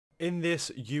In this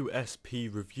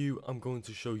USP review, I'm going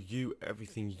to show you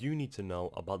everything you need to know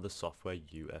about the software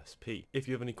USP. If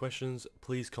you have any questions,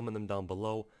 please comment them down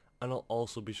below, and I'll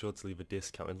also be sure to leave a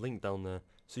discounted link down there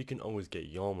so you can always get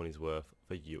your money's worth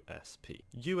for USP.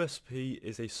 USP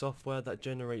is a software that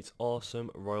generates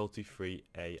awesome royalty-free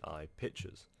AI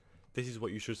pictures. This is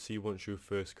what you should see once you've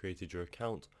first created your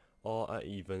account or are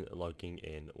even logging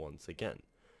in once again.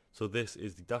 So this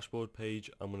is the dashboard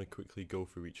page. I'm going to quickly go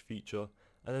through each feature,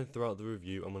 and then throughout the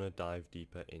review I'm going to dive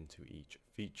deeper into each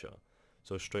feature.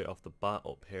 So straight off the bat,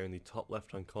 up here in the top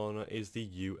left hand corner is the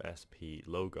USP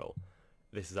logo.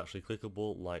 This is actually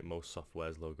clickable like most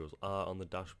software's logos are on the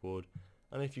dashboard,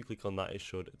 and if you click on that it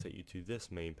should take you to this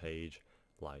main page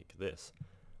like this.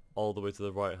 All the way to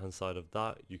the right hand side of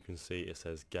that you can see it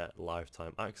says get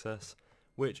lifetime access,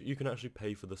 which you can actually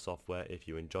pay for the software if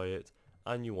you enjoy it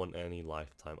and you want any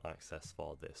lifetime access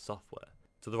for this software.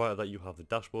 To the right of that you have the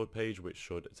dashboard page, which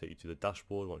should take you to the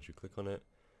dashboard once you click on it.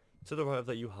 To the right of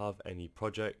that you have any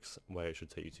projects, where it should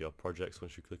take you to your projects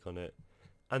once you click on it.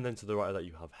 And then to the right of that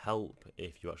you have help.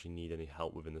 If you actually need any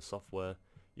help within the software,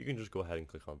 you can just go ahead and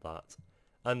click on that.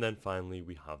 And then finally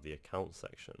we have the account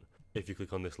section. If you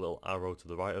click on this little arrow to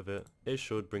the right of it, it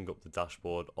should bring up the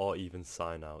dashboard or even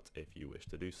sign out if you wish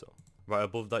to do so. Right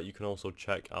above that you can also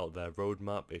check out their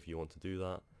roadmap if you want to do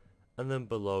that. And then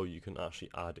below you can actually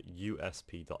add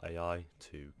USP.ai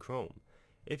to Chrome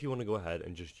if you want to go ahead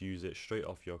and just use it straight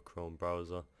off your Chrome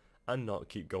browser and not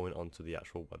keep going onto the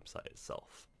actual website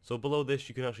itself. So below this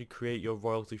you can actually create your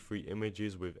royalty-free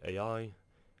images with AI,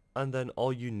 and then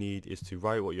all you need is to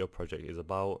write what your project is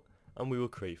about and we will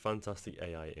create fantastic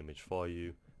AI image for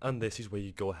you, and this is where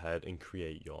you go ahead and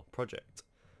create your project.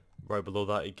 Right below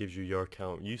that it gives you your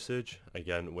account usage.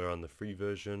 Again, we're on the free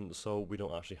version so we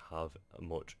don't actually have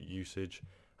much usage.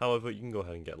 However, you can go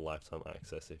ahead and get lifetime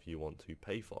access if you want to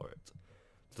pay for it.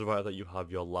 To the right of that you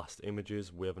have your last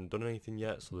images. We haven't done anything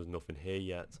yet so there's nothing here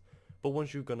yet, but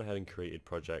once you've gone ahead and created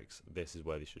projects, this is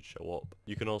where they should show up.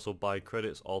 You can also buy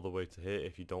credits all the way to here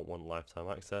if you don't want lifetime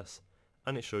access,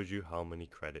 and it shows you how many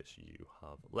credits you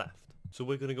have left. So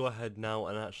we're going to go ahead now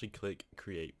and actually click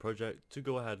create project to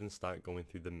go ahead and start going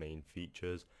through the main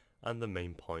features and the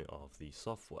main point of the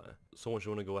software. So once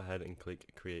you want to go ahead and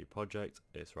click create project,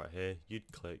 it's right here,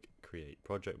 you'd click create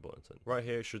project button. Right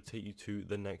here it should take you to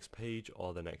the next page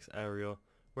or the next area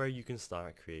where you can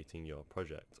start creating your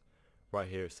project. Right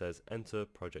here it says enter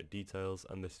project details,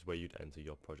 and this is where you'd enter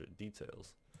your project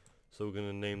details. So we're going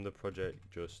to name the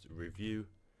project just review.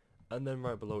 And then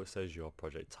right below it says your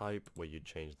project type, where you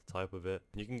change the type of it.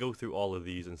 You can go through all of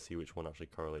these and see which one actually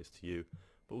correlates to you,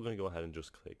 but we're going to go ahead and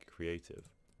just click creative.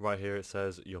 Right here it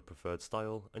says your preferred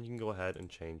style, and you can go ahead and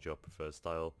change your preferred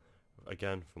style,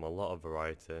 again from a lot of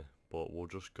variety, but we'll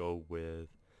just go with,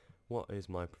 what is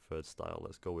my preferred style?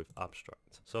 Let's go with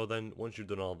abstract. So then once you've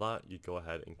done all that, you go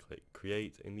ahead and click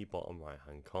create in the bottom right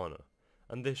hand corner.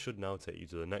 And this should now take you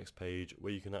to the next page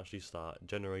where you can actually start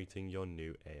generating your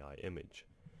new AI image.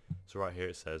 So right here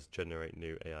it says generate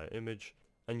new AI image,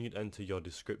 and you'd enter your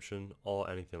description or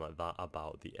anything like that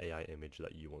about the AI image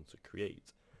that you want to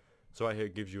create. So right here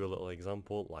it gives you a little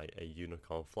example like a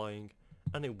unicorn flying,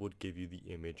 and it would give you the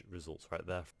image results right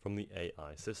there from the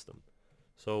AI system.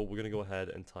 So we're going to go ahead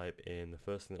and type in the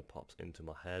first thing that pops into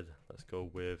my head. Let's go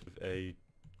with a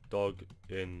dog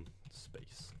in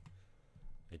space.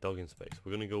 A dog in space.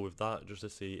 We're going to go with that just to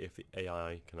see if the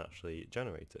AI can actually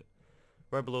generate it.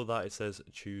 Right below that it says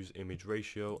choose image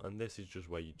ratio, and this is just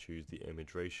where you choose the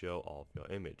image ratio of your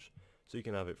image. So you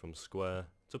can have it from square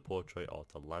to portrait or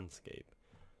to landscape.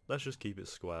 Let's just keep it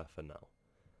square for now.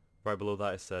 Right below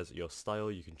that it says your style.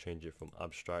 You can change it from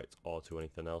abstract or to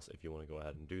anything else if you want to go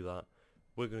ahead and do that.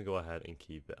 We're going to go ahead and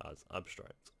keep it as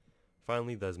abstract.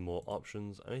 Finally there's more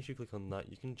options, and if you click on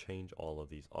that you can change all of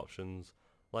these options,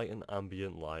 like an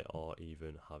ambient light or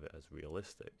even have it as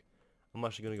realistic. I'm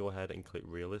actually going to go ahead and click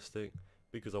realistic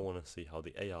because I want to see how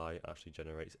the AI actually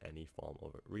generates any form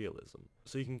of realism.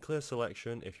 So you can clear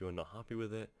selection if you're not happy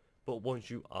with it, but once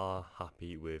you are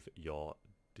happy with your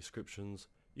descriptions,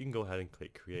 you can go ahead and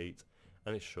click create,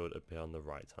 and it should appear on the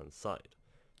right hand side.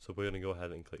 So we're going to go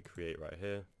ahead and click create right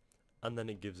here, and then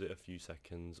it gives it a few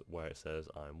seconds where it says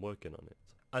I'm working on it.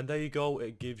 And there you go,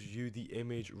 it gives you the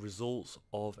image results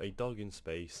of a dog in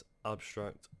space,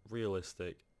 abstract,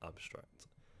 realistic, abstract.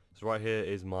 So right here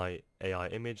is my AI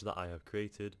image that I have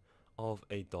created of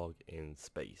a dog in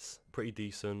space. Pretty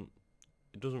decent.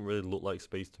 It doesn't really look like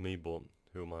space to me, but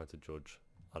who am I to judge?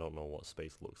 I don't know what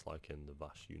space looks like in the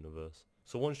vast universe.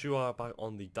 So once you are back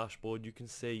on the dashboard, you can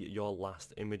see your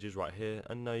last images right here,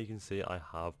 and now you can see I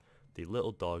have the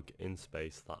little dog in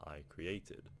space that I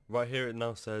created. Right here it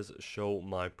now says show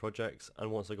my projects,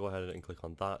 and once I go ahead and click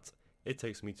on that, it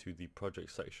takes me to the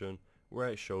project section where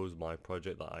it shows my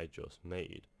project that I just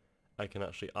made. I can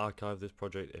actually archive this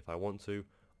project if I want to,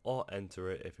 or enter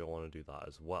it if I want to do that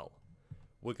as well.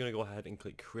 We're going to go ahead and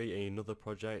click create another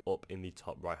project up in the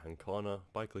top right hand corner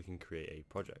by clicking create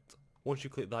a project. Once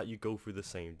you click that, you go through the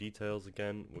same details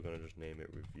again. We're going to just name it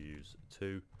reviews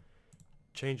 2.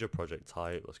 Change your project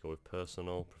type, let's go with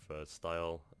personal, preferred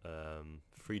style,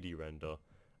 3D render,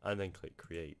 and then click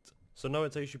create. So now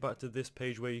it takes you back to this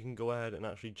page where you can go ahead and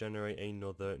actually generate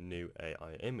another new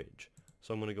AI image.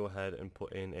 So I'm going to go ahead and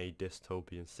put in a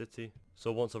dystopian city.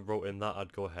 So once I've wrote in that,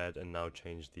 I'd go ahead and now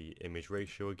change the image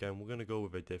ratio again. We're going to go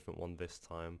with a different one this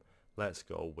time. Let's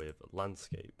go with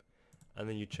landscape. And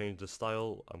then you change the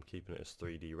style, I'm keeping it as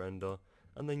 3D render,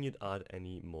 and then you'd add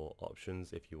any more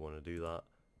options if you want to do that,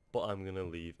 but I'm going to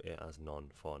leave it as none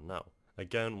for now.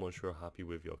 Again, once you're happy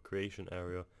with your creation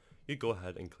area, you go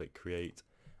ahead and click create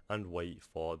and wait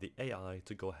for the AI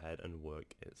to go ahead and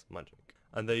work its magic.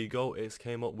 And there you go, it's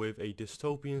came up with a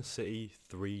dystopian city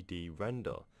 3D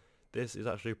render. This is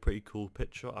actually a pretty cool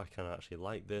picture. I can actually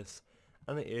like this,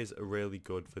 and it is really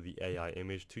good for the AI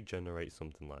image to generate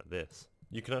something like this.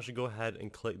 You can actually go ahead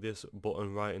and click this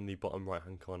button right in the bottom right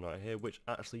hand corner right here, which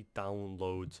actually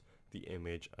downloads the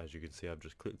image. As you can see, I've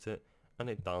just clicked it and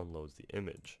it downloads the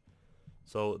image.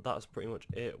 So that's pretty much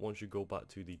it. Once you go back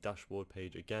to the dashboard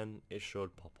page again, it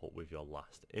should pop up with your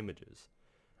last images.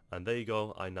 And there you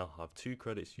go, I now have 2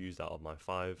 credits used out of my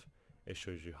 5. It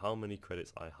shows you how many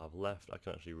credits I have left. I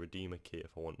can actually redeem a kit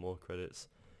if I want more credits.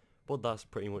 But that's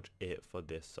pretty much it for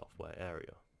this software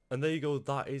area. And there you go,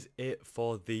 that is it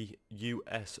for the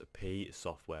USP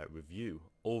software review.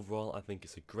 Overall, I think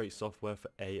it's a great software for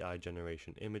AI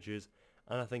generation images,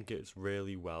 and I think it's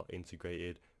really well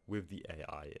integrated with the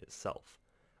AI itself.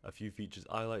 A few features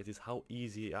I liked is how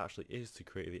easy it actually is to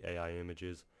create the AI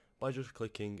images by just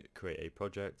clicking create a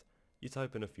project. You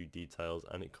type in a few details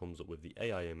and it comes up with the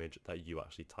AI image that you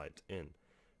actually typed in.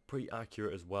 Pretty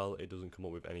accurate as well, it doesn't come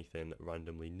up with anything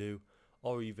randomly new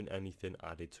or even anything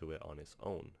added to it on its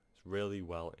own. It's really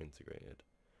well integrated.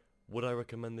 Would I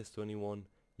recommend this to anyone?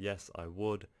 Yes, I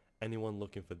would. Anyone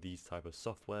looking for these type of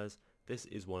softwares, this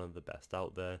is one of the best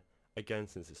out there. Again,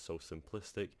 since it's so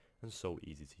simplistic and so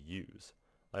easy to use.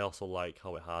 I also like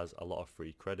how it has a lot of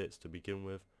free credits to begin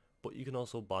with, but you can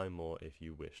also buy more if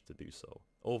you wish to do so.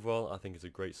 Overall, I think it's a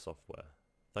great software.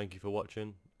 Thank you for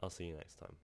watching. I'll see you next time.